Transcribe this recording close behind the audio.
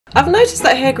I've noticed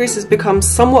that hair grease has become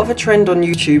somewhat of a trend on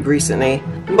YouTube recently,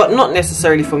 but not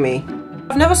necessarily for me.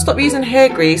 I've never stopped using hair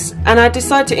grease, and I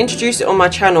decided to introduce it on my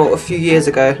channel a few years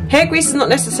ago. Hair grease is not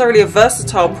necessarily a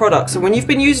versatile product, so when you've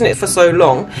been using it for so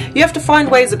long, you have to find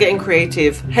ways of getting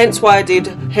creative. Hence why I did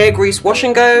hair grease wash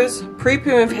and goes,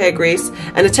 pre-pooing with hair grease,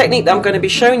 and a technique that I'm going to be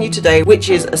showing you today, which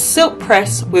is a silk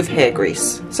press with hair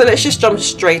grease. So let's just jump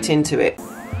straight into it.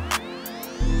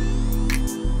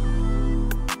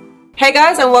 Hey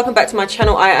guys, and welcome back to my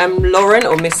channel. I am Lauren,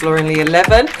 or Miss Lauren Lee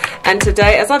 11, and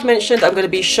today, as I've mentioned, I'm going to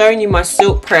be showing you my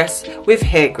silk press with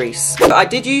hair grease. So I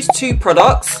did use two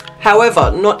products,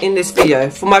 however not in this video.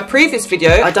 For my previous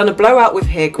video I done a blowout with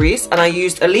hair grease and I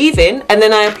used a leave-in, and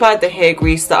then I applied the hair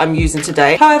grease that I'm using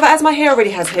today. However, as my hair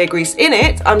already has hair grease in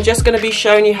it, I'm just going to be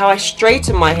showing you how I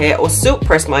straighten my hair or silk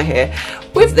press my hair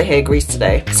with the hair grease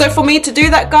today. So for me to do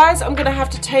that, guys, I'm going to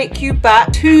have to take you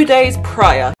back 2 days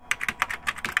prior.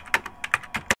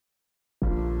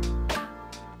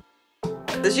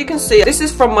 As you can see, this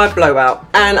is from my blowout,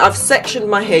 and I've sectioned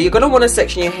my hair. You're going to want to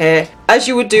section your hair as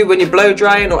you would do when you're blow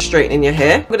drying or straightening your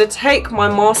hair. I'm going to take my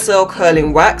Marcel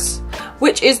Curling Wax,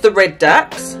 which is the RED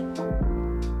Dax.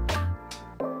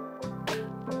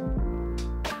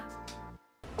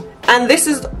 And this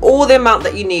is all the amount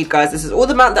that you need, guys. This is all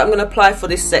the amount that I'm going to apply for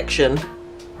this section.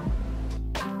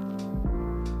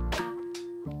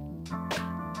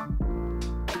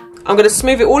 I'm going to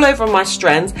smooth it all over my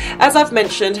strands. As I've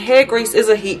mentioned, hair grease is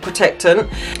a heat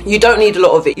protectant. You don't need a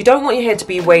lot of it. You don't want your hair to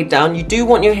be weighed down. You do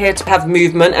want your hair to have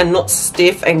movement and not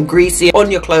stiff and greasy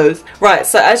on your clothes. Right,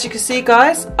 so as you can see,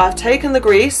 guys, I've taken the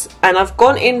grease and I've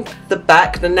gone in the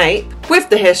back, the nape, with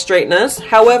the hair straighteners.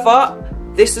 However,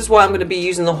 this is why I'm going to be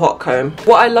using the hot comb.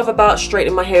 What I love about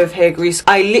straightening my hair with hair grease,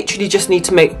 I literally just need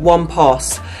to make one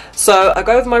pass. So I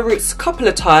go over my roots a couple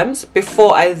of times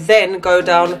before I then go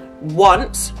down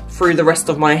once through the rest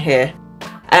of my hair.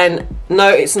 And no,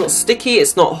 it's not sticky,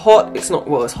 it's not hot, it's not,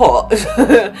 well, it's hot,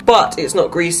 but it's not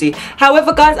greasy.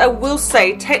 However, guys, I will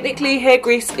say, technically hair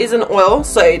grease is an oil,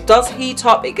 so it does heat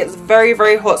up, it gets very,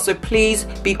 very hot, so please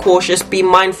be cautious, be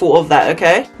mindful of that,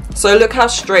 okay? So look how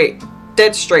straight,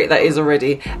 dead straight that is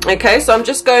already. Okay, so I'm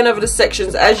just going over the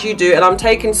sections as you do, and I'm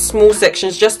taking small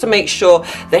sections just to make sure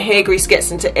the hair grease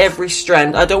gets into every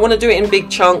strand. I don't want to do it in big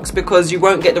chunks because you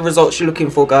won't get the results you're looking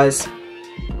for, guys.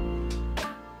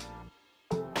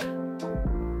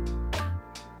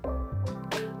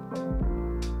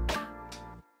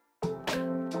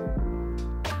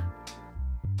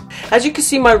 As you can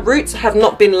see, my roots have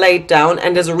not been laid down,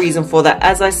 and there's a reason for that.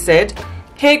 As I said,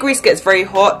 hair grease gets very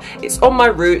hot, it's on my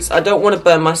roots, I don't want to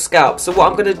burn my scalp. So what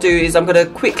I'm going to do is I'm going to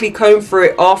quickly comb through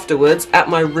it afterwards at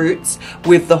my roots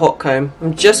with the hot comb.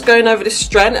 I'm just going over this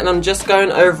strand and I'm just going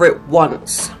over it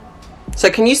once. So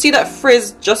can you see that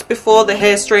frizz just before the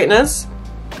hair straighteners?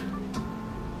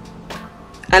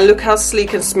 And look how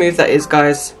sleek and smooth that is,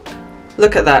 guys.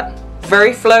 Look at that.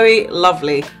 Very flowy,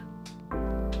 lovely.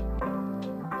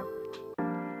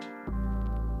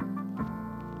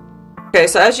 Okay,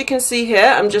 so as you can see here,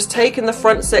 I'm just taking the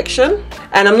front section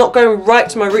and I'm not going right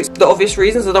to my roots for the obvious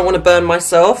reasons. I don't want to burn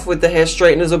myself with the hair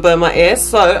straighteners or burn my ears,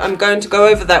 so I'm going to go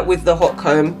over that with the hot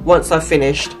comb once I've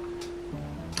finished.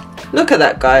 Look at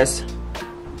that, guys.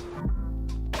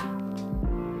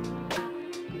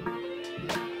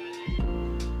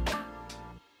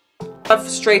 I've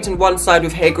straightened one side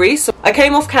with hair grease. I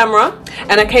came off camera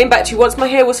and I came back to you once my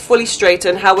hair was fully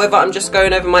straightened. However, I'm just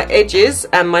going over my edges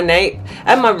and my nape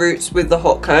and my roots with the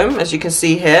hot comb, as you can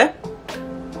see here.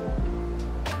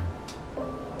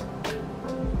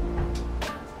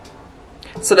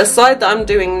 So the side that I'm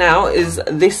doing now is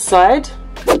this side.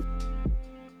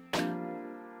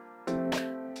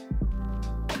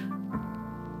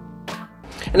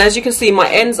 And as you can see, my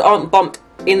ends aren't bumped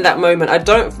in that moment. I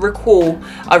don't recall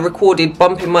I recorded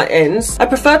bumping my ends. I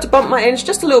prefer to bump my ends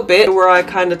just a little bit, where I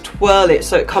kind of twirl it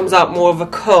so it comes out more of a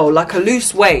curl, like a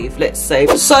loose wave, let's say.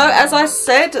 So as I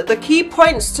said, the key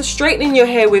points to straightening your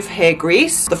hair with hair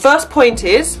grease. The first point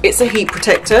is it's a heat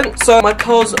protectant, so my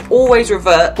curls always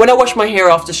revert when I wash my hair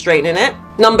after straightening it.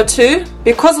 Number two,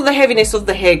 because of the heaviness of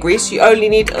the hair grease, you only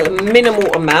need a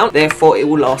minimal amount, therefore it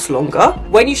will last longer.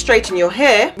 When you straighten your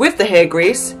hair with the hair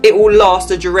grease, it will last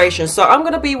a duration. So I'm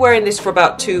going to be wearing this for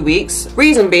about 2 weeks.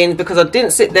 Reason being because I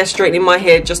didn't sit there straightening my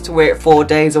hair just to wear it 4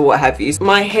 days or what have you.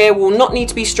 My hair will not need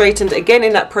to be straightened again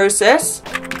in that process.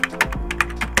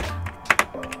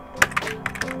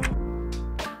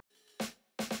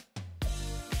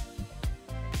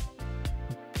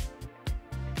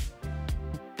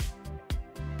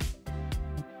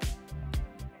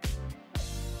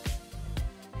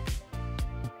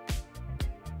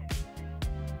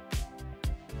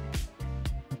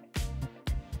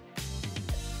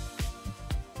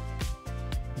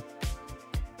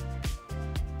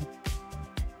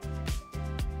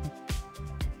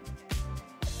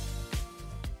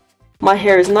 My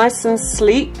hair is nice and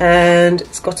sleek and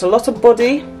it's got a lot of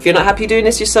body. If you're not happy doing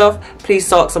this yourself,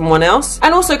 please ask someone else.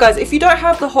 And also guys, if you don't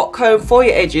have the hot comb for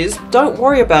your edges, don't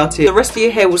worry about it. The rest of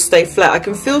your hair will stay flat. I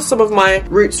can feel some of my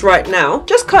roots right now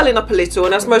just curling up a little,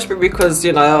 and that's mostly because,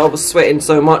 you know, I was sweating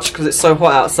so much because it's so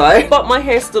hot outside. But my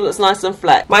hair still looks nice and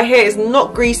flat. My hair is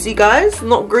not greasy guys,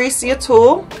 not greasy at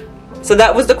all. So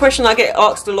that was the question I get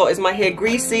asked a lot, is my hair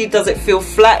greasy? Does it feel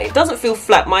flat? It doesn't feel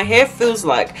flat. My hair feels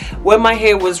like when my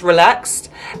hair was relaxed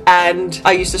and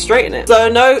I used to straighten it. So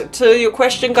no, to your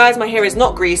question guys, my hair is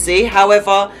not greasy.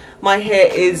 However, my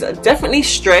hair is definitely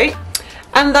straight.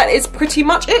 And that is pretty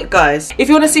much it guys. If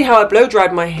you want to see how I blow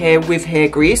dried my hair with hair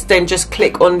grease, then just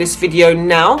click on this video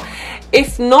now.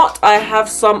 If not, I have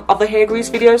some other hair grease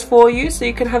videos for you, so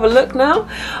you can have a look now.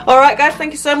 Alright guys,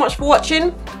 thank you so much for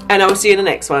watching, and I will see you in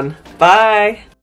the next one. Bye!